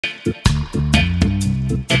Hello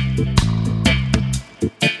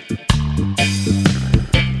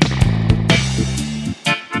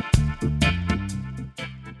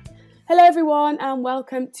everyone and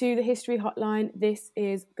welcome to the History Hotline. This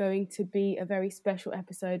is going to be a very special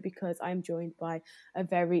episode because I'm joined by a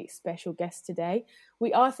very special guest today.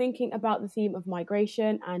 We are thinking about the theme of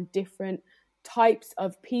migration and different types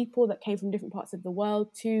of people that came from different parts of the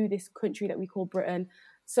world to this country that we call Britain,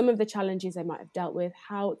 some of the challenges they might have dealt with,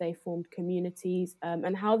 how they formed communities,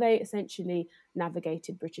 and how they essentially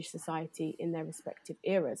navigated British society in their respective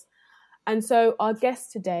eras. And so our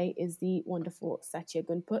guest today is the wonderful Satya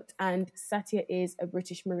Gunput, and Satya is a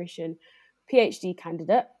British Mauritian PhD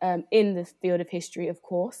candidate in the field of history, of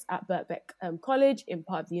course, at Birkbeck College in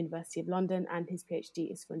part of the University of London, and his PhD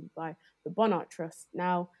is funded by the Bonnard Trust.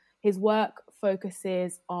 Now, his work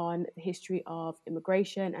focuses on the history of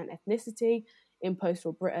immigration and ethnicity in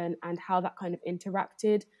post-war Britain and how that kind of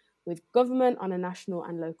interacted with government on a national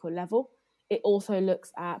and local level. It also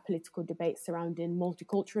looks at political debates surrounding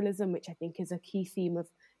multiculturalism, which I think is a key theme of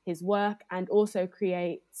his work, and also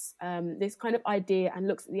creates this kind of idea and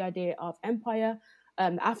looks at the idea of empire,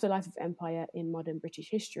 the afterlife of empire in modern British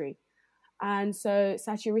history. And so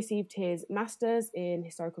Satya received his master's in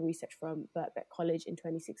historical research from Birkbeck College in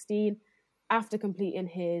 2016, after completing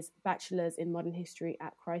his bachelor's in modern history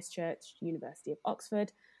at Christ Church, University of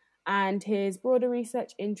Oxford. And his broader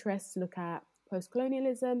research interests look at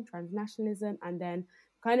post-colonialism, transnationalism, and then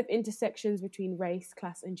kind of intersections between race,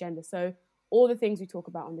 class, and gender. So all the things we talk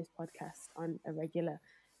about on this podcast on a regular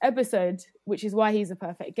episode, which is why he's a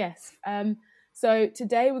perfect guest. So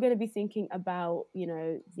today we're going to be thinking about,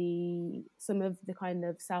 some of the kind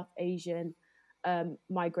of South Asian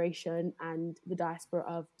migration and the diaspora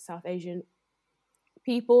of South Asian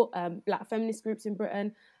people, Black feminist groups in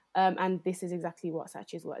Britain. And this is exactly what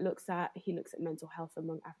Satya's work looks at. He looks at mental health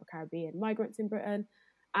among Afro-Caribbean migrants in Britain,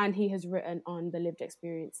 and he has written on the lived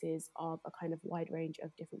experiences of a kind of wide range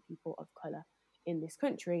of different people of colour in this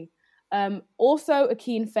country. Also a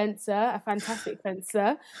keen fencer, a fantastic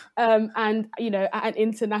fencer, and, at an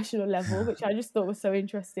international level, which I just thought was so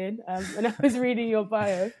interesting when I was reading your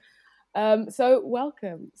bio. So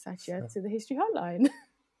welcome, Satya, to the History Hotline.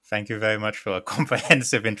 Thank you very much for a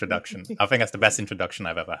comprehensive introduction. I think that's the best introduction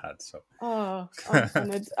I've ever had. So, I'm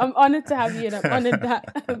honoured. I'm honoured to have you, and I'm honoured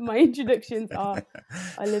that my introductions are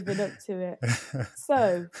living up to it.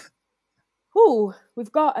 So,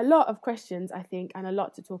 we've got a lot of questions, I think, and a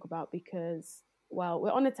lot to talk about because, well,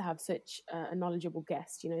 we're honoured to have such a knowledgeable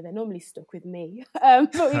guest. You know, they're normally stuck with me,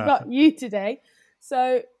 but we've got you today.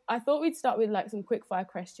 So I thought we'd start with some quick fire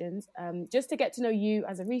questions, just to get to know you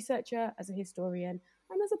as a researcher, as a historian,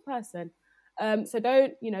 and as a person. So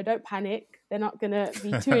don't panic. They're not going to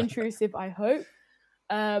be too intrusive, I hope.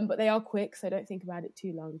 But they are quick, so don't think about it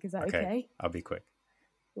too long. Is that okay? I'll be quick.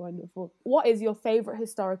 Wonderful. What is your favourite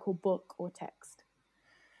historical book or text?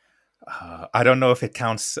 I don't know if it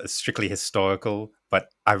counts as strictly historical, but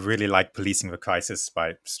I really like Policing the Crisis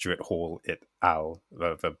by Stuart Hall et al.,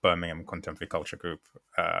 the Birmingham Contemporary Culture Group.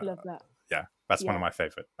 Love that. Yeah, that's one of my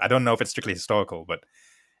favourite. I don't know if it's strictly historical, but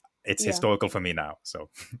it's historical for me now. So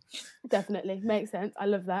definitely makes sense. I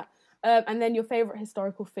love that. And then your favourite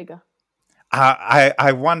historical figure?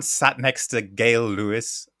 I once sat next to Gail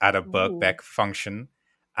Lewis at a Birkbeck function,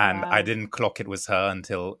 and I didn't clock it was her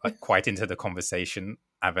until quite into the conversation.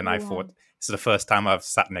 And then I thought, it's the first time I've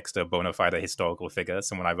sat next to a bona fide historical figure,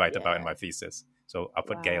 someone I write about in my thesis. So I'll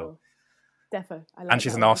put Gail. Defo. I like and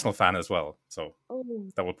she's an Arsenal fan as well. So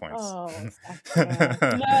double points. Oh,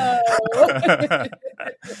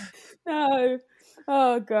 no.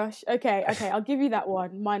 Oh, gosh. Okay. I'll give you that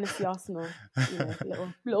one, minus the Arsenal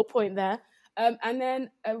little point there. And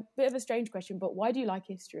then a bit of a strange question, but why do you like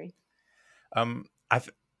history?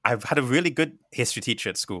 I've had a really good history teacher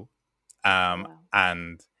at school.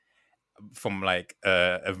 And from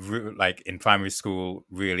in primary school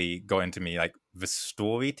really got into me the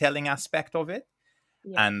storytelling aspect of it.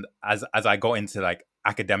 And as I got into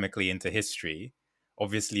academically into history,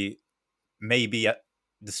 obviously maybe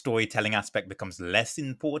the storytelling aspect becomes less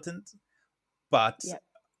important, but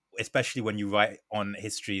especially when you write on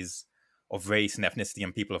histories of race and ethnicity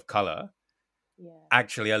and people of color,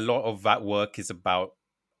 actually a lot of that work is about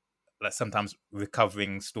sometimes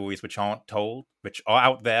recovering stories which aren't told, which are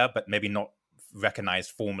out there, but maybe not recognized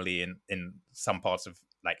formally in some parts of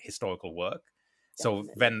historical work. Definitely.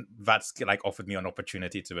 So then that's offered me an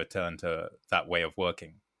opportunity to return to that way of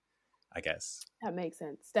working, I guess. That makes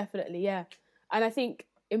sense. Definitely. Yeah. And I think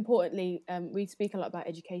importantly, we speak a lot about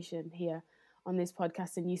education here on this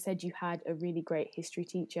podcast, and you said you had a really great history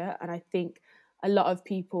teacher. And I think a lot of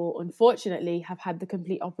people, unfortunately, have had the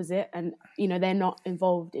complete opposite, and they're not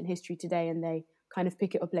involved in history today, and they kind of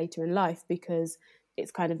pick it up later in life because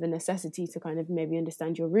it's kind of a necessity to kind of maybe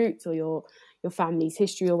understand your roots or your family's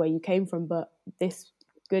history or where you came from. But this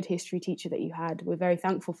good history teacher that you had, we're very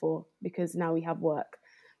thankful for, because now we have work,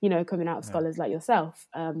 coming out of scholars like yourself,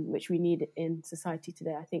 which we need in society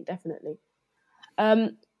today, I think, definitely.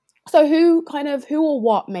 So who or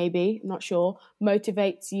what, maybe, not sure,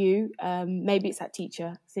 motivates you? Maybe it's that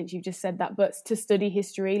teacher, since you've just said that, but to study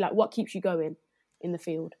history, like what keeps you going in the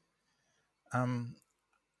field?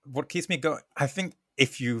 What keeps me going, I think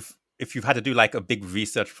if you've had to do like a big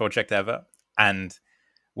research project ever, and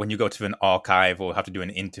when you go to an archive or have to do an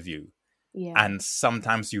interview, and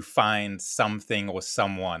sometimes you find something or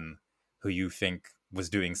someone who you think was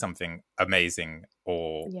doing something amazing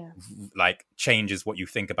or like changes what you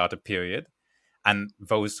think about a period, and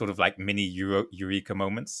those sort of like mini eureka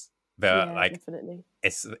moments, they're like definitely.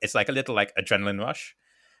 It's like a little like adrenaline rush.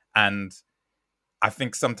 And I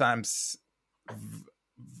think sometimes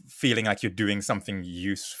feeling like you're doing something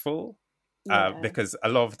useful, because a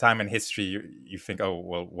lot of the time in history you think, oh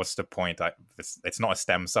well, what's the point? It's not a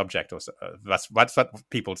STEM subject, or that's what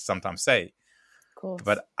people sometimes say. Of course.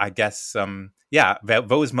 But I guess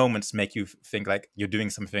those moments make you think like you're doing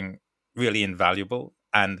something really invaluable.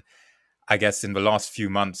 And I guess in the last few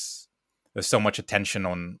months there's so much attention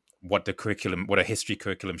on what a history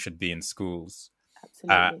curriculum should be in schools.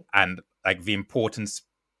 Absolutely. And like the importance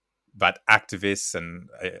that activists and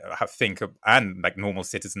and like normal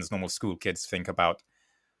citizens, normal school kids think about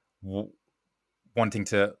wanting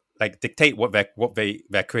to like dictate what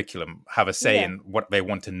their curriculum, have a say in what they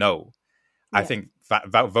want to know. I think that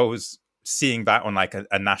those, seeing that on like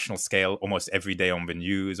a national scale almost every day on the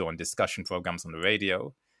news or on discussion programs on the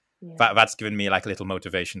radio, that's given me like a little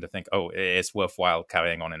motivation to think, oh, it's worthwhile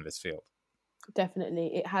carrying on in this field.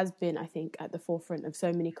 Definitely. It has been, I think, at the forefront of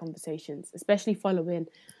so many conversations, especially following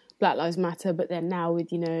Black Lives Matter, but then now with,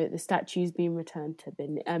 the statues being returned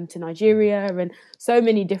to Nigeria, and so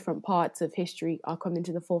many different parts of history are coming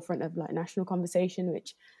to the forefront of like national conversation,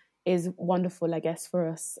 which is wonderful, I guess, for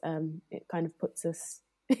us. It kind of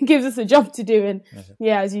gives us a job to do, and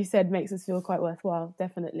as you said, makes us feel quite worthwhile,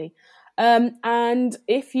 definitely. And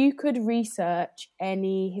if you could research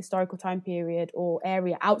any historical time period or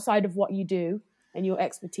area outside of what you do and your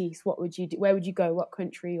expertise, what would you do? Where would you go? What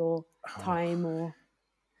country or time or?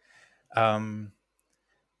 I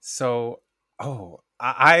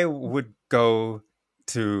would go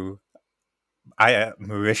to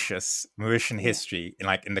Mauritian history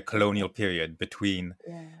in the colonial period between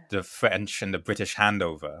the French and the British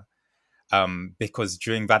handover, because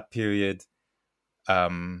during that period,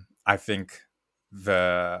 I think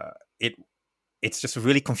it's just a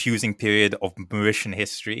really confusing period of Mauritian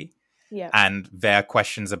history. And there are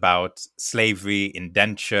questions about slavery,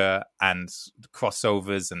 indenture, and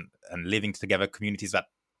crossovers and living together communities that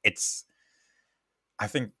I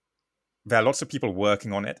think there are lots of people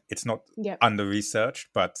working on it. It's not under-researched,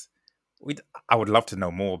 but I would love to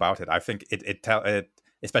know more about it. I think it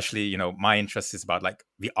especially, my interest is about like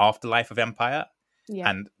the afterlife of empire.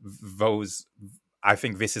 And I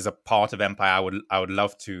think this is a part of empire I would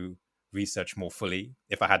love to research more fully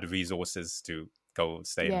if I had the resources to go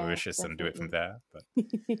stay in Mauritius and do it from there. But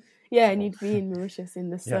and you'd be in Mauritius in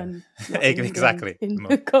the sun, exactly, in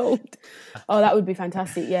the cold. Oh, that would be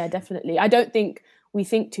fantastic. Yeah, definitely. I don't think we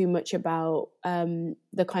think too much about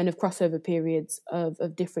the kind of crossover periods of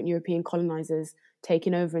different European colonizers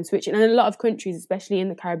taking over and switching, and a lot of countries, especially in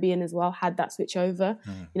the Caribbean as well, had that switch over.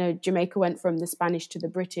 Jamaica went from the Spanish to the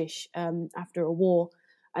British after a war,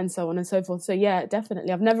 and so on and so forth. So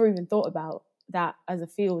definitely, I've never even thought about that as a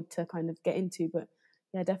field to kind of get into, but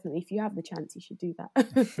definitely, if you have the chance, you should do that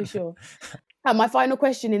for sure. My final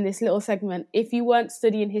question in this little segment: if you weren't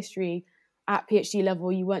studying history at PhD level,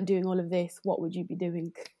 you weren't doing all of this, what would you be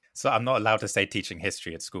doing? So I'm not allowed to say teaching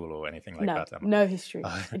history at school or anything like that? No history.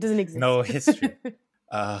 It doesn't exist. No history.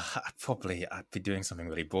 I'd be doing something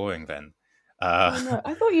really boring then. No,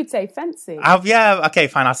 I thought you'd say fencing. Okay,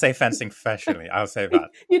 fine. I'll say fencing professionally. I'll say that.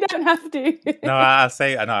 You don't have to. No, I'll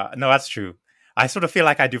say no. That's true. I sort of feel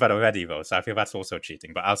like I do that already, though, so I feel that's also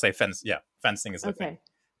cheating. But I'll say fencing is the thing.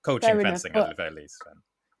 Coaching fencing at the very least. Then.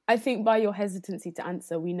 I think by your hesitancy to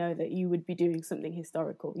answer, we know that you would be doing something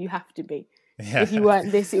historical. You have to be. If you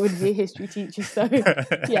weren't this, it would be a history teacher. So we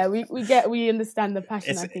understand the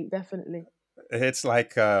passion. I think definitely. It's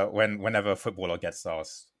like whenever a footballer gets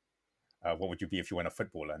asked, what would you be if you weren't a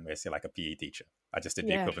footballer? And they say like a PE teacher. I just did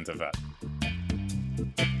the equivalent of that.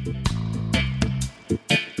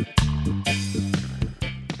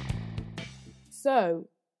 So,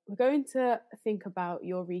 we're going to think about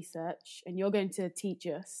your research, and you're going to teach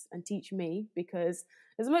us and teach me, because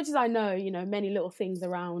as much as I know, many little things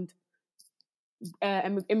around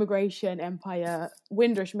immigration, empire,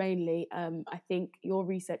 Windrush mainly, I think your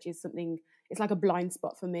research is something, it's like a blind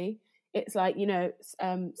spot for me. It's like,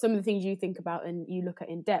 some of the things you think about and you look at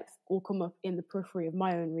in depth all come up in the periphery of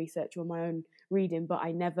my own research or my own reading, but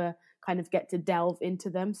I never kind of get to delve into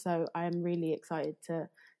them. So I am really excited to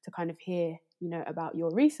kind of hear, about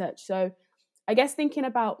your research. So I guess thinking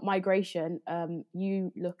about migration,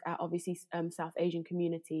 you look at obviously South Asian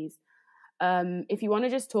communities. If you want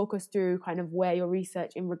to just talk us through kind of where your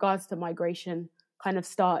research in regards to migration kind of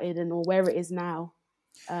started and or where it is now,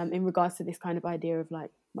 in regards to this kind of idea of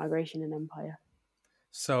like migration and empire.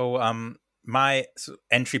 So my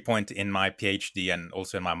entry point in my PhD and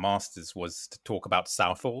also in my master's was to talk about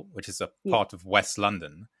Southall, which is a part of West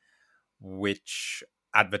London, which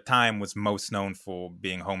at the time was most known for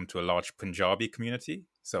being home to a large Punjabi community.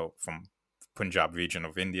 So from Punjab region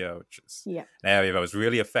of India, which is an area that was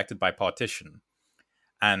really affected by partition.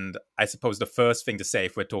 And I suppose the first thing to say,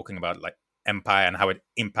 if we're talking about like empire and how it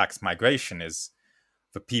impacts migration, is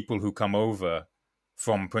for people who come over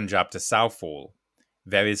from Punjab to Southall,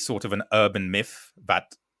 there is sort of an urban myth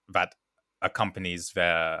that accompanies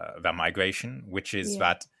their migration, which is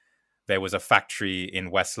that there was a factory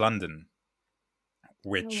in West London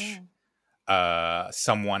which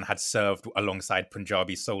someone had served alongside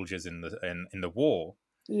Punjabi soldiers in the war.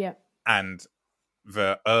 Yeah. And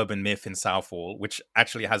the urban myth in Southall, which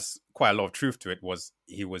actually has quite a lot of truth to it, was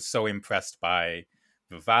he was so impressed by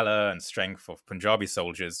the valor and strength of Punjabi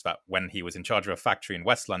soldiers that when he was in charge of a factory in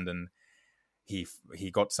West London, he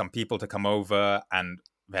got some people to come over, and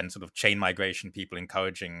then sort of chain migration, people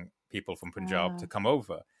encouraging people from Punjab to come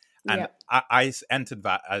over. And I entered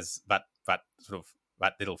that as that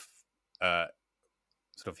little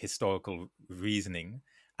sort of historical reasoning,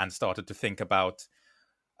 and started to think about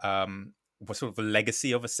what sort of the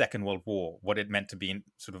legacy of a Second World War, what it meant to be in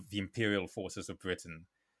sort of the imperial forces of Britain,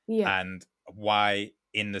 and why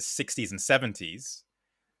in the 60s and 70s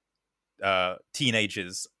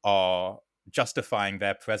teenagers are justifying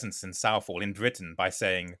their presence in Southall in Britain by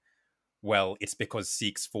saying, well, it's because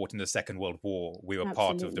Sikhs fought in the Second World War, we were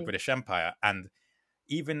part of the British Empire. And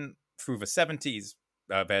even through the 70s,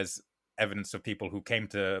 there's evidence of people who came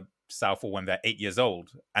to Southall when they're 8 years old,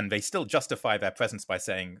 and they still justify their presence by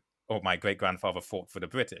saying, oh, my great-grandfather fought for the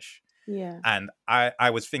British. And I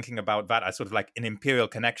was thinking about that as sort of like an imperial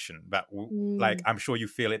connection, that like I'm sure you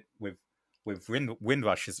feel it with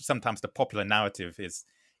Windrush. Is sometimes the popular narrative is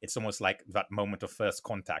it's almost like that moment of first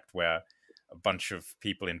contact where a bunch of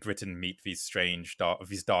people in Britain meet these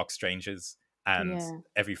dark strangers, and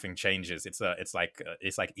everything changes. It's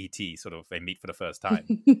like E.T. sort of, they meet for the first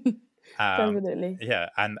time. Definitely.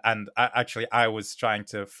 And actually I was trying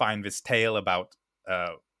to find this tale about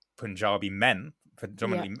Punjabi men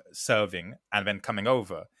predominantly serving and then coming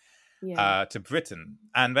over to Britain,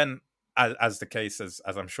 and then as the case as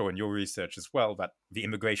I'm sure in your research as well, that the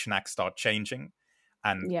Immigration Act start changing,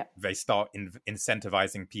 and they start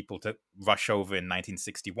incentivizing people to rush over in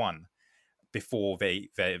 1961 before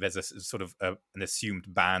there's a sort of an assumed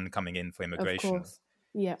ban coming in for immigration. Of course.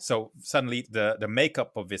 So suddenly the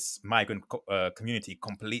makeup of this migrant community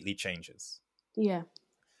completely changes.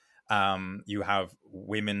 You have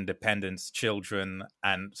women, dependents, children,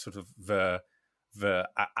 and sort of the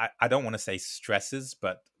I don't want to say stresses,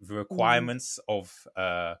 but the requirements of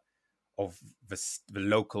the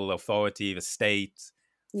local authority, the state,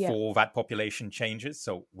 for that population changes.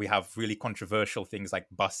 So we have really controversial things like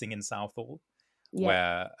busing in Southall,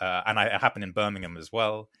 where and I happen in Birmingham as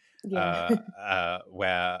well. Where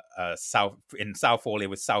in Southall it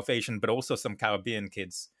was South Asian, but also some Caribbean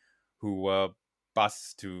kids who were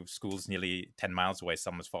bused to schools nearly 10 miles away,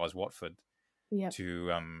 some as far as Watford,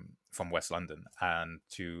 to from West London, and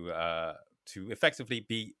to effectively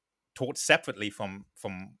be taught separately from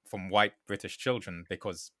white British children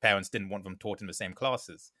because parents didn't want them taught in the same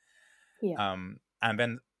classes. And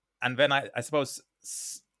then I suppose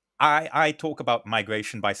I talk about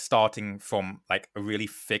migration by starting from like a really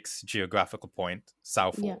fixed geographical point,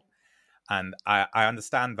 Southall. And I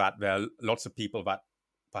understand that there are lots of people that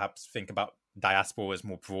perhaps think about diasporas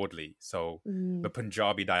more broadly. So the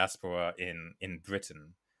Punjabi diaspora in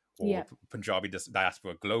Britain, or Punjabi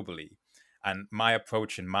diaspora globally. And my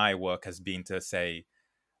approach in my work has been to say,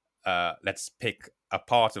 let's pick a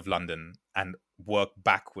part of London and work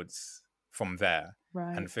backwards from there,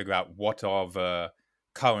 and figure out what are the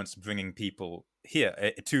currents bringing people here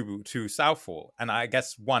to Southall. And I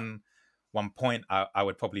guess one point I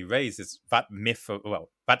would probably raise is that myth,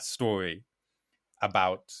 that story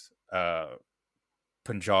about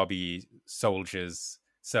Punjabi soldiers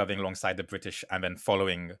serving alongside the British and then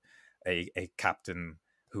following a captain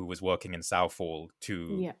who was working in Southall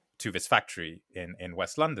to this factory in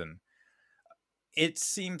West London. It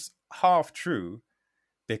seems half true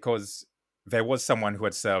because there was someone who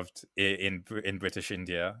had served in British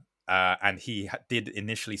India, and he did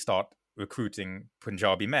initially start recruiting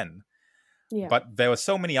Punjabi men. Yeah. But there were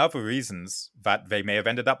so many other reasons that they may have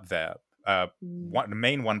ended up there. The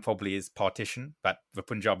main one probably is partition, that the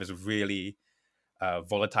Punjab is a really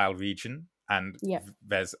volatile region, and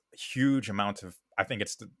there's a huge amount of, I think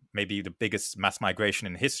it's maybe the biggest mass migration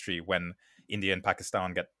in history when India and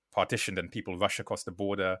Pakistan get partitioned and people rush across the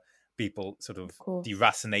border. People sort of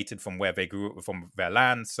deracinated from where they grew, from their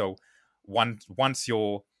land. So once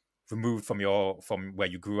you're removed from where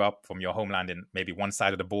you grew up, from your homeland in maybe one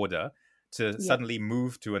side of the border, to suddenly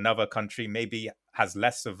move to another country maybe has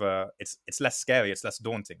less of it's less scary, it's less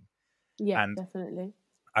daunting. Yeah, and definitely.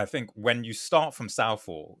 I think when you start from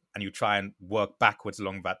Southall and you try and work backwards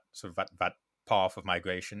along that sort of that path of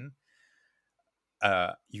migration,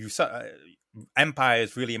 empire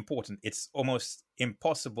is really important. It's almost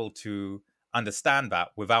impossible to understand that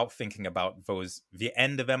without thinking about the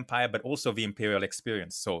end of empire, but also the imperial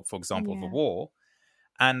experience. So, for example, the war.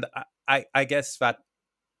 And I guess that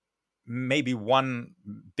maybe one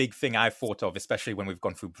big thing I've thought of, especially when we've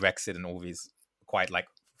gone through Brexit and all these quite like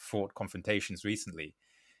fraught confrontations recently,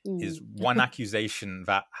 is one accusation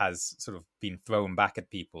that has sort of been thrown back at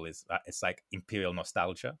people is that it's like imperial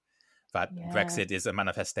nostalgia. That Brexit is a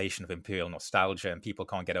manifestation of imperial nostalgia and people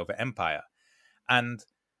can't get over empire. And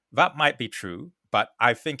that might be true, but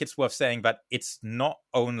I think it's worth saying that it's not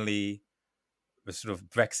only the sort of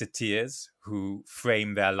Brexiteers who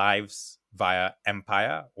frame their lives via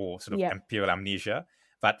empire or sort of imperial amnesia,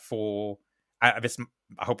 that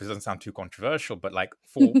I hope it doesn't sound too controversial, but like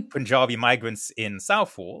for Punjabi migrants in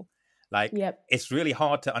Southall, like it's really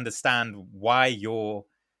hard to understand why you're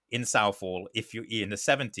in Southall if you're in the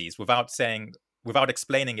 70s without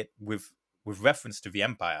explaining it with reference to the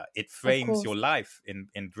empire. It frames your life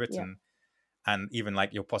in Britain and even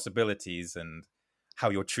like your possibilities and how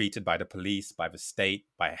you're treated by the police, by the state,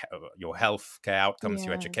 by your health care outcomes,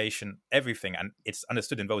 your education, everything. And it's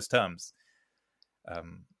understood in those terms.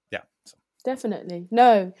 Definitely.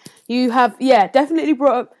 No, you have, definitely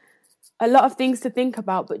brought up a lot of things to think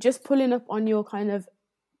about, but just pulling up on your kind of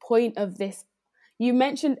point of this, you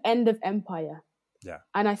mentioned end of empire. Yeah.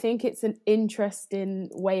 And I think it's an interesting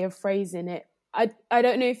way of phrasing it. I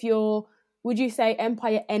don't know would you say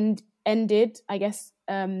empire ended, I guess,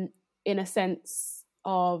 in a sense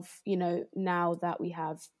of, now that we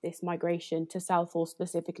have this migration to Southall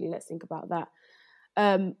specifically, let's think about that.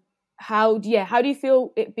 How do you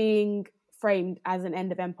feel it being framed as an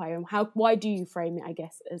end of empire, and why do you frame it, I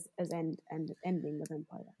guess, as ending of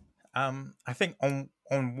empire? I think on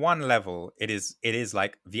one level it is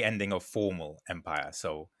like the ending of formal empire.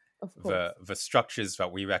 So the structures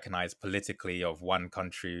that we recognize politically of one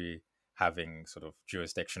country having sort of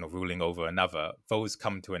jurisdiction or ruling over another, those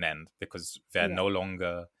come to an end because they're no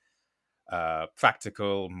longer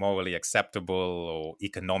practical, morally acceptable, or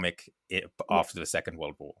economic after the Second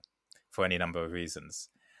World War for any number of reasons.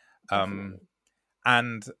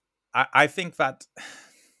 And I think that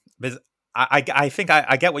I think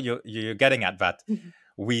I get what you're getting at, that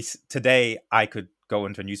today I could go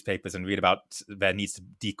into newspapers and read about there needs to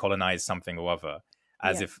decolonize something or other,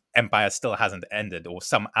 as if empire still hasn't ended or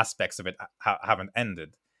some aspects of it haven't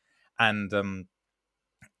ended. And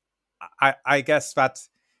I guess that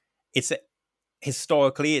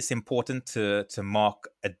historically it's important to mark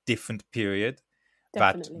a different period.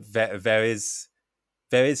 Definitely. That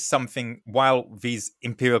there is something, while these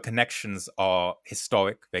imperial connections are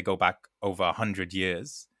historic, they go back over 100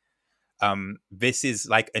 years. This is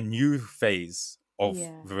like a new phase of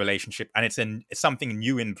the relationship, and it's something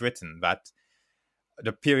new in Britain, that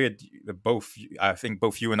the period I think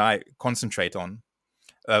both you and I concentrate on,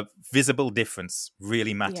 visible difference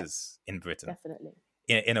really matters in Britain. Definitely.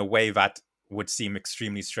 In a way that would seem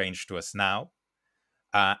extremely strange to us now.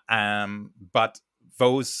 But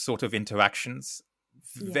those sort of interactions,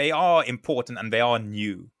 they are important and they are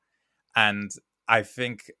new. And I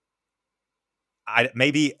think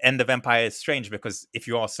maybe end of empire is strange, because if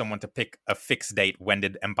you ask someone to pick a fixed date, when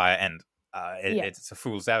did empire end? It's a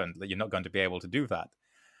fool's errand. You're not going to be able to do that.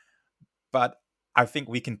 But I think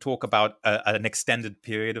we can talk about an extended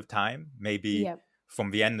period of time, maybe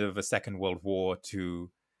from the end of the Second World War to,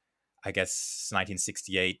 I guess,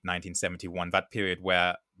 1968, 1971, that period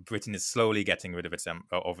where Britain is slowly getting rid of its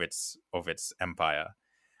empire.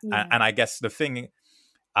 And I guess the thing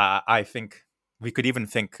I think we could even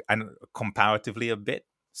think and comparatively a bit.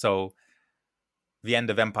 So the end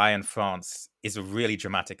of empire in France is a really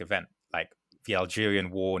dramatic event. Like the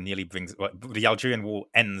Algerian War the Algerian War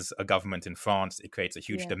ends a government in France. It creates a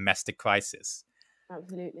huge domestic crisis.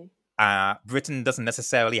 Absolutely. Britain doesn't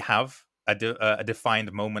necessarily have a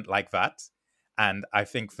defined moment like that. And I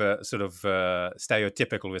think the sort of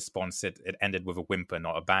stereotypical response, it ended with a whimper,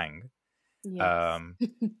 not a bang. Yes.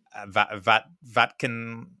 That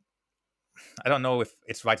can, I don't know if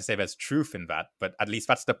it's right to say there's truth in that, but at least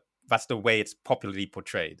that's the way it's popularly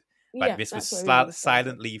portrayed. But this was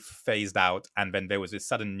silently phased out, and then there was this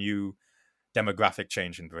sudden new demographic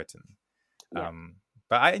change in Britain. Yeah.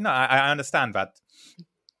 But I understand that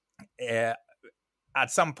at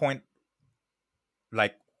some point,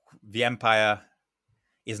 like, the empire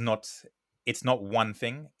is not, it's not one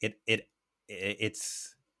thing.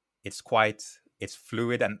 It's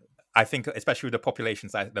fluid, and I think especially with the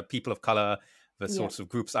populations, the people of color, the sorts of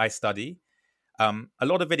groups I study, a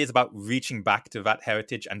lot of it is about reaching back to that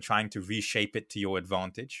heritage and trying to reshape it to your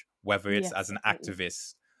advantage, whether it's as an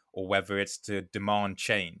activist or whether it's to demand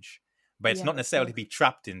change. But it's not necessarily to be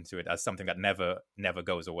trapped into it as something that never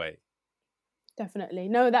goes away. Definitely.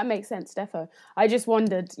 No, that makes sense, defo. I just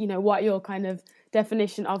wondered, what your kind of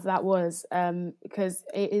definition of that was, because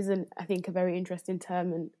it isn't, I think, a very interesting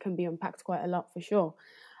term and can be unpacked quite a lot for sure.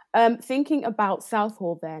 Thinking about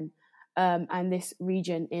Southall then, and this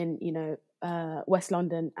region in, West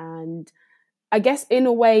London, and I guess in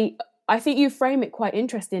a way, I think you frame it quite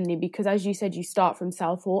interestingly because, as you said, you start from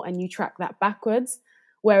Southall and you track that backwards.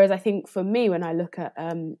 Whereas I think for me, when I look at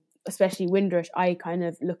especially Windrush, I kind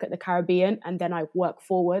of look at the Caribbean and then I work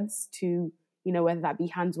forwards to, whether that be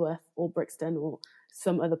Handsworth or Brixton or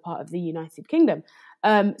some other part of the United Kingdom.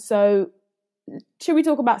 So should we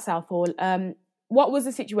talk about Southall? What was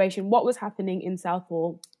the situation? What was happening in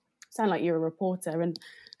Southall? Sound like you're a reporter. And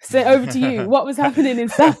so over to you. What was happening in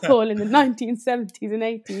Southall in the 1970s and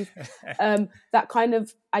 80s? That kind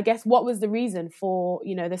of, I guess, what was the reason for,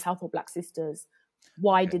 the Southall Black Sisters?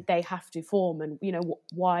 Why did they have to form, and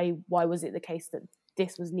why was it the case that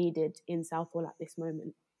this was needed in Southall at this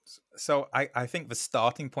moment? So I think the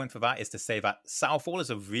starting point for that is to say that Southall is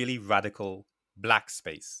a really radical black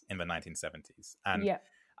space in the 1970s, and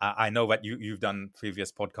I know that you've done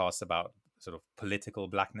previous podcasts about sort of political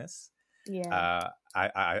blackness.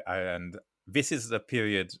 And this is the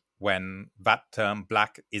period when that term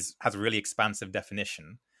black has a really expansive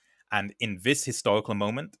definition, and in this historical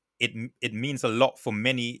moment, it means a lot for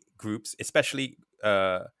many groups, especially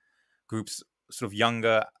groups sort of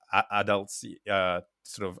younger adults,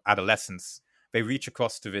 sort of adolescents. They reach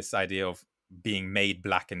across to this idea of being made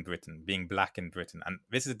black in Britain, being black in Britain. And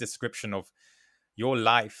this is a description of your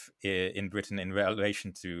life in Britain in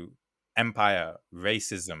relation to empire,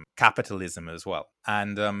 racism, capitalism as well.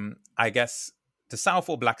 And I guess the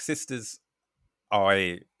Southall Black Sisters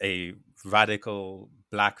are a radical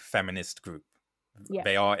black feminist group.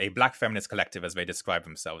 They are a black feminist collective, as they describe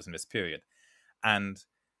themselves in this period. And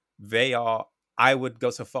they are, I would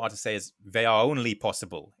go so far to say, is they are only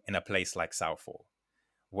possible in a place like Southall,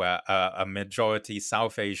 where a majority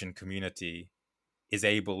South Asian community is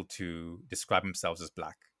able to describe themselves as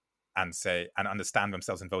black and say and understand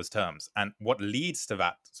themselves in those terms. And what leads to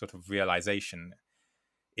that sort of realization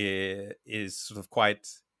is sort of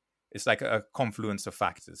it's like a confluence of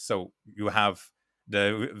factors. So you have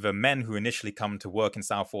the men who initially come to work in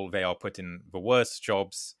Southall. They are put in the worst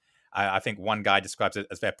jobs. I think one guy describes it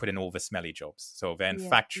as they're put in all the smelly jobs. So they're in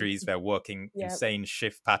factories, they're working insane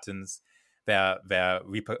shift patterns. There are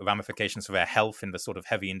ramifications for their health in the sort of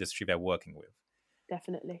heavy industry they're working with.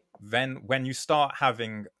 Definitely. Then when you start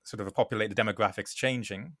having sort of a populated demographics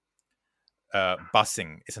changing,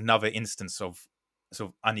 busing is another instance of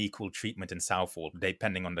sort of unequal treatment in Southall,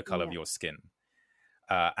 depending on the color of your skin.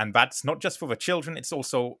 And that's not just for the children, it's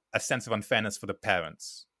also a sense of unfairness for the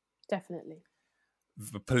parents. Definitely.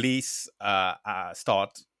 The police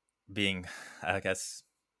start being, I guess,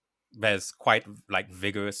 there's quite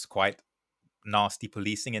vigorous, quite nasty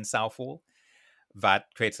policing in Southall that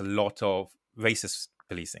creates a lot of racist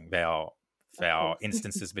policing. There are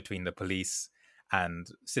instances between the police and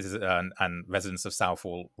citizens and residents of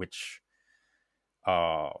Southall which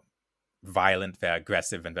are violent, they're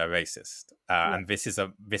aggressive, and they're racist. And this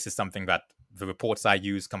is something that the reports I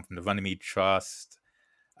use come from the Runnymede Trust.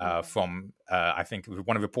 From I think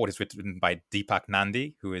one of the reports is written by Deepak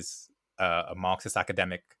Nandi, who is a Marxist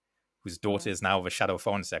academic whose daughter is now the Shadow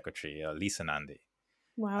Foreign Secretary, Lisa Nandi.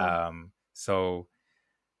 Wow. So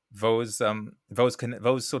those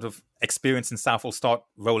sort of experiences in Southall start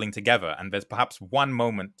rolling together, and there's perhaps one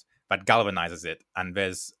moment that galvanizes it. And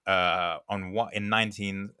there's in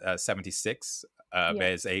 1976,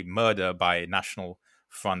 there's a murder by National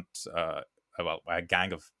Front, by a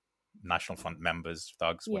gang of National Front members,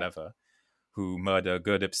 thugs, whatever, who murder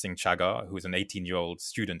Gurdip Singh Chaggar, who's an 18-year-old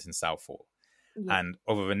student in Southall. And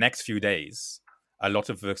over the next few days, a lot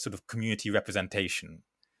of the sort of community representation,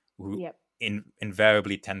 who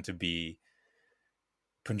invariably tend to be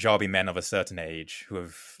Punjabi men of a certain age who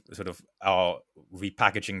have are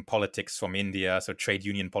repackaging politics from India, so trade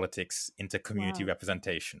union politics, into community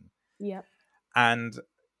representation. And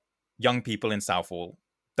young people in Southall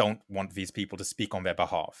don't want these people to speak on their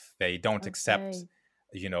behalf. They don't accept,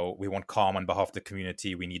 we want calm on behalf of the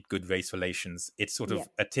community. We need good race relations. It's sort of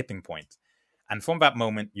a tipping point. And from that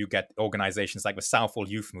moment, you get organizations like the Southall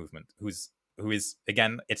Youth Movement, who is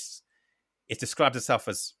again, it describes itself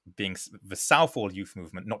as being the Southall Youth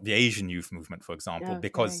Movement, not the Asian Youth Movement, for example,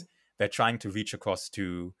 because they're trying to reach across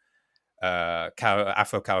to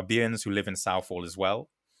Afro-Caribbeans who live in Southall as well.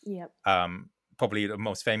 Probably the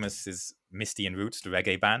most famous is Misty and Roots, the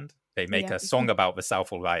reggae band. They make a song about the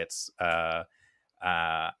Southall riots,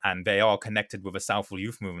 and they are connected with the Southall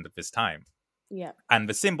Youth Movement at this time. And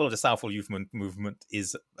the symbol of the Southall Youth Movement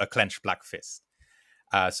is a clenched black fist.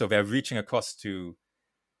 So they're reaching across to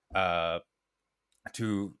the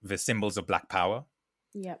symbols of Black power.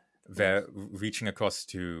 They're reaching across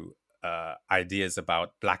to ideas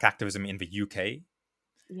about Black activism in the UK.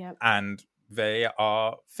 And they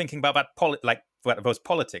are thinking about that those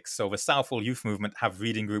politics. So the Southall Youth Movement have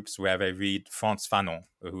reading groups where they read Frantz Fanon,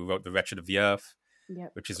 who wrote The Wretched of the Earth,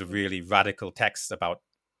 which is a really radical text about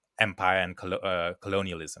empire and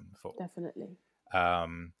colonialism. Definitely.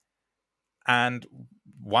 And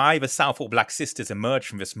why the Southall Black Sisters emerge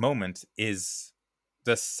from this moment is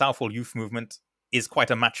the Southall Youth Movement is quite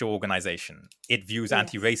a macho organization. It views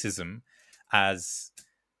anti-racism as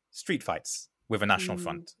street fights with a national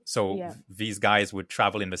front. So these guys would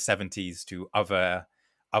travel in the 70s to other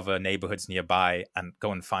neighborhoods nearby and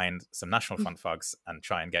go and find some national front thugs and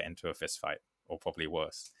try and get into a fist fight, or probably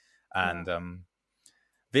worse. And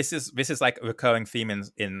this is like a recurring theme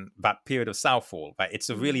in that period of Southall. Right? It's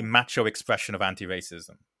a really macho expression of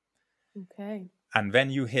anti-racism. Okay. And then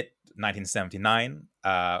you hit 1979,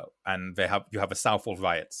 and you have the Southall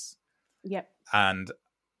riots. And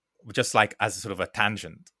just like as a sort of a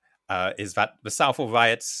tangent, is that the Southall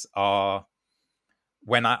riots are,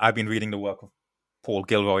 when I've been reading the work of Paul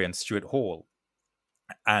Gilroy and Stuart Hall,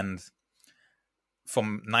 and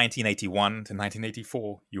from 1981 to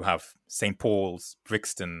 1984, you have St. Paul's,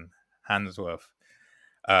 Brixton, Handsworth.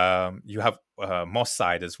 You have Moss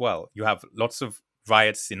Side as well. You have lots of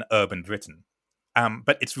riots in urban Britain.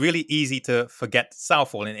 But it's really easy to forget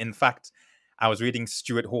Southall. And in fact, I was reading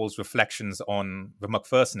Stuart Hall's reflections on the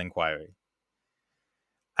Macpherson inquiry.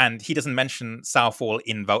 And he doesn't mention Southall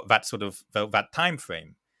in that sort of that time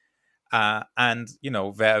frame. And,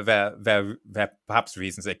 there perhaps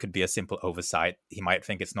reasons. It could be a simple oversight. He might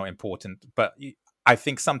think it's not important. But I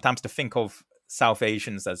think sometimes to think of South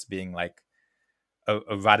Asians as being like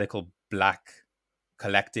a radical Black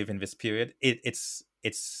collective in this period, it's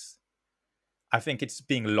I think it's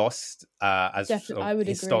being lost as I would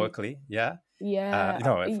historically. Agree.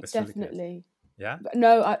 It's definitely. Really yeah.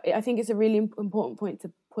 No, I think it's a really important point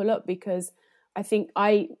to pull up, because I think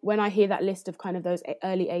when I hear that list of kind of those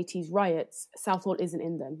early 80s riots, Southall isn't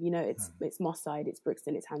in them. It's Moss Side, it's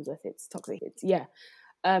Brixton, it's Handsworth, it's Toxic,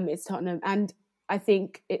 it's Tottenham. And I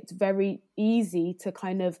think it's very easy to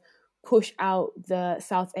kind of push out the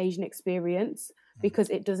South Asian experience because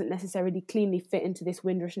it doesn't necessarily cleanly fit into this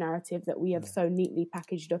Windrush narrative that we have so neatly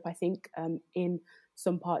packaged up, I think, in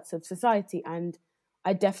some parts of society. And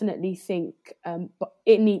I definitely think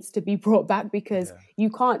it needs to be brought back, because you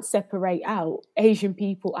can't separate out Asian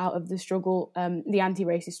people out of the struggle, the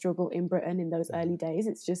anti-racist struggle in Britain in those early days.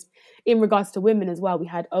 It's just, in regards to women as well, we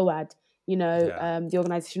had OAD, the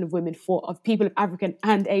Organisation of Women of People of African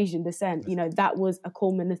and Asian Descent. That was a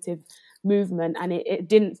culminative movement, and it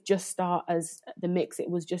didn't just start as the mix. It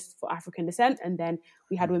was just for African descent, and then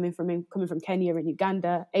we had women coming from Kenya and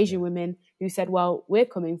Uganda, Asian women who said, well, we're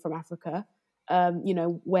coming from Africa.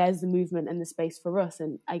 Where's the movement and the space for us?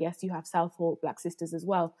 And I guess you have Southall Black Sisters as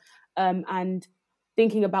well. And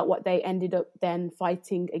thinking about what they ended up then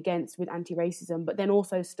fighting against with anti-racism, but then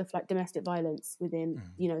also stuff like domestic violence within,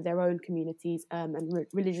 their own communities, and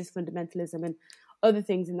religious fundamentalism and other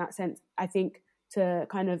things in that sense. I think to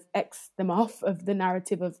kind of X them off of the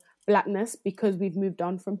narrative of Blackness, because we've moved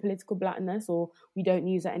on from political Blackness, or we don't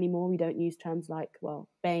use that anymore. We don't use terms like,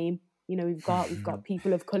 BAME. We've got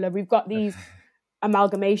people of colour. We've got these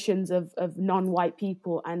amalgamations of non-white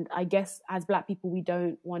people. And I guess as Black people, we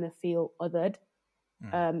don't want to feel othered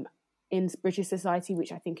in British society,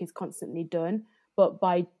 which I think is constantly done. But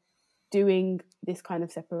by doing this kind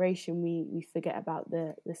of separation, we forget about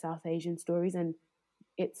the South Asian stories, and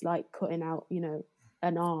it's like cutting out, you know,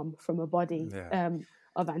 an arm from a body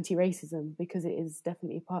of anti-racism, because it is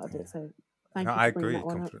definitely a part of it. So thank you for bringing that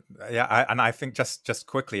one up. Yeah, and I think just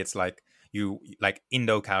quickly, it's like like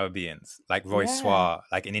Indo-Caribbeans, like Roy Swar,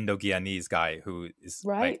 like an Indo-Guyanese guy who is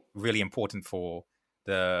like really important for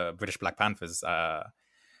the British Black Panthers.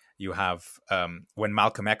 You have when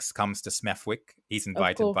Malcolm X comes to Smethwick, he's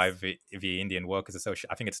invited by the Indian Workers Association.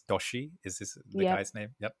 I think it's Doshi, is this the guy's name?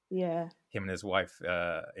 Yep. Yeah. Him and his wife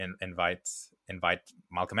invite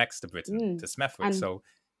Malcolm X to Britain, to Smethwick. And so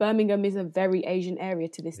Birmingham is a very Asian area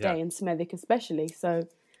to this day, and Smethwick especially. So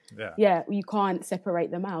you can't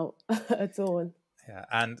separate them out at all. Yeah,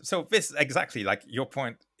 and so this, exactly like your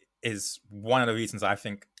point, is one of the reasons I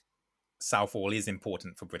think Southall is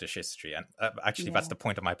important for British history. And actually, that's the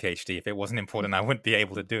point of my PhD. If it wasn't important, I wouldn't be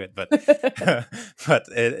able to do it. But but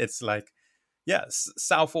it's like,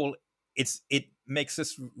 Southall, it makes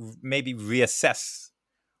us maybe reassess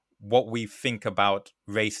what we think about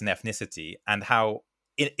race and ethnicity, and how,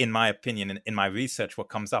 in my opinion, in my research, what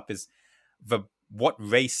comes up is what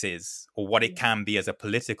race is, or what it can be as a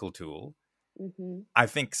political tool. I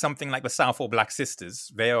think something like the Southall Black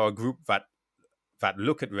Sisters, they are a group that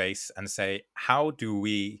look at race and say, how do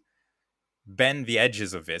we bend the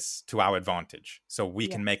edges of this to our advantage, so we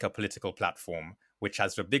can make a political platform which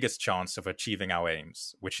has the biggest chance of achieving our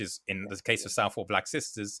aims, which is, in the case of Southall Black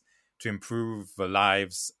Sisters, to improve the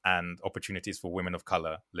lives and opportunities for women of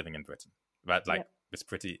color living in Britain. Right? Like, it's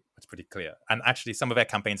pretty clear. And actually, some of their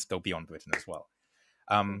campaigns go beyond Britain as well.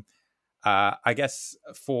 I guess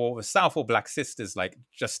for the Southall Black Sisters, like,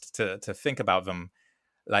 just to think about them,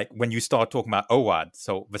 like when you start talking about OWAD,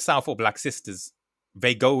 so the Southall Black Sisters,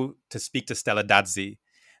 they go to speak to Stella Dadsey.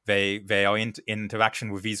 They are in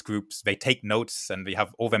interaction with these groups. They take notes, and they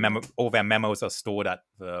have all their memos are stored at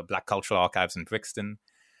the Black Cultural Archives in Brixton.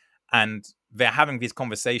 And they're having these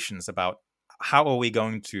conversations about, how are we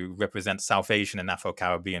going to represent South Asian and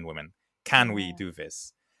Afro-Caribbean women? Can we do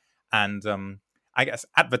this? And I guess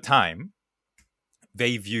at the time,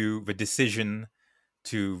 they view the decision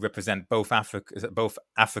to represent both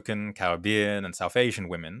African, Caribbean, and South Asian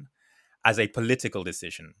women as a political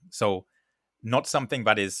decision. So not something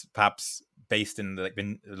that is perhaps based in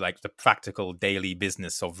the practical daily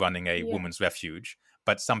business of running a women's refuge,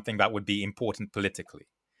 but something that would be important politically.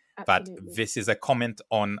 Absolutely. But this is a comment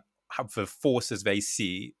on how the forces they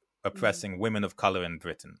see oppressing women of color in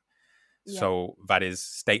Britain. So that is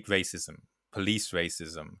state racism, police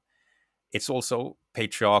racism. It's also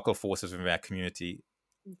patriarchal forces in their community,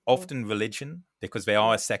 often religion, because they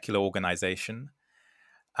are a secular organization,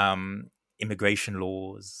 immigration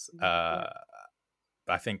laws,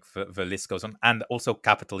 I think the list goes on, and also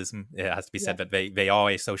capitalism. It has to be said that they are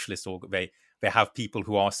a socialist, or they have people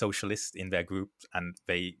who are socialist in their group, and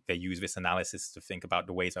they use this analysis to think about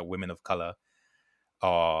the ways that women of color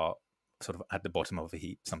are sort of at the bottom of the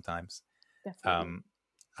heap sometimes.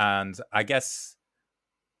 And I guess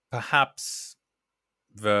perhaps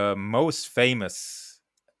the most famous,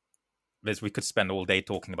 we could spend all day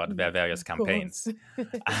talking about their various campaigns,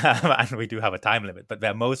 and we do have a time limit, but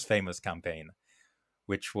their most famous campaign,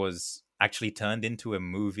 which was actually turned into a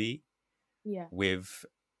movie with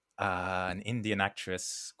an Indian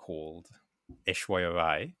actress called Aishwarya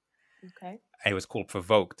Rai. Okay. It was called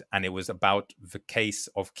Provoked, and it was about the case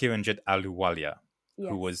of Kiranjit Ahluwalia,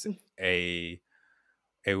 who was a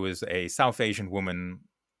South Asian woman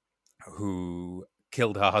who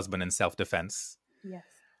killed her husband in self-defense. Yes.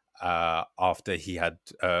 After he had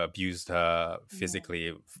abused her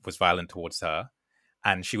physically, was violent towards her.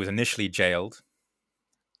 And she was initially jailed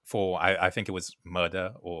for, I think it was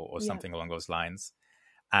murder or something along those lines.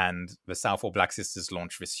 And the Southall Black Sisters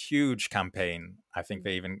launched this huge campaign. I think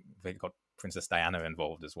they got Princess Diana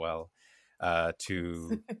involved as well,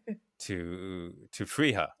 to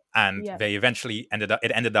free her. And they eventually ended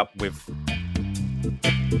up with...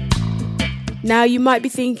 Now, you might be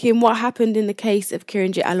thinking, what happened in the case of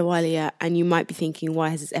Kiranjit Ahluwalia? And you might be thinking, why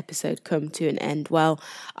has this episode come to an end? Well,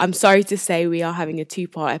 I'm sorry to say we are having a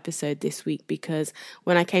 2-part episode this week, because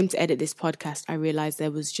when I came to edit this podcast, I realised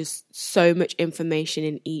there was just so much information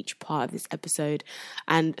in each part of this episode,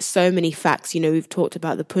 and so many facts. You know, we've talked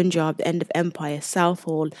about the Punjab, the end of empire,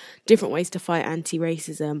 Southall, different ways to fight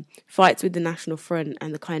anti-racism, fights with the National Front,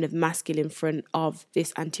 and the kind of masculine front of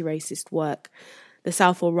this anti-racist work. the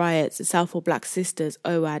Southall riots, the Southall Black Sisters,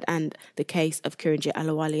 OAD, and the case of Kiranjit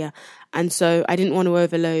Ahluwalia. And so I didn't want to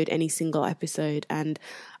overload any single episode, and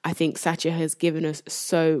I think Satya has given us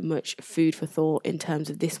so much food for thought in terms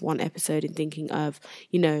of this one episode, in thinking of,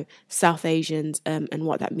 South Asians and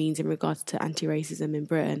what that means in regards to anti-racism in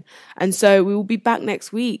Britain. And so we will be back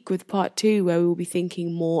next week with part 2, where we will be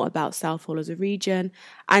thinking more about Southall as a region,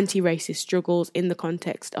 anti-racist struggles in the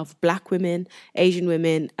context of Black women, Asian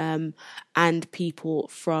women, and people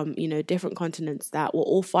from, different continents that were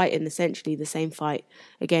all fighting essentially the same fight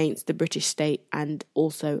against the British state and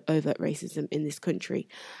also overt racism in this country.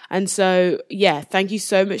 And so, thank you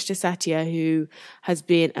so much to Satya, who has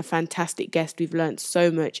been a fantastic guest. We've learned so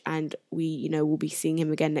much, and we, will be seeing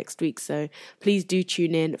him again next week. So please do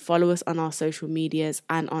tune in, follow us on our social medias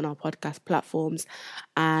and on our podcast platforms,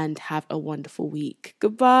 and have a wonderful week.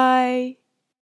 Goodbye.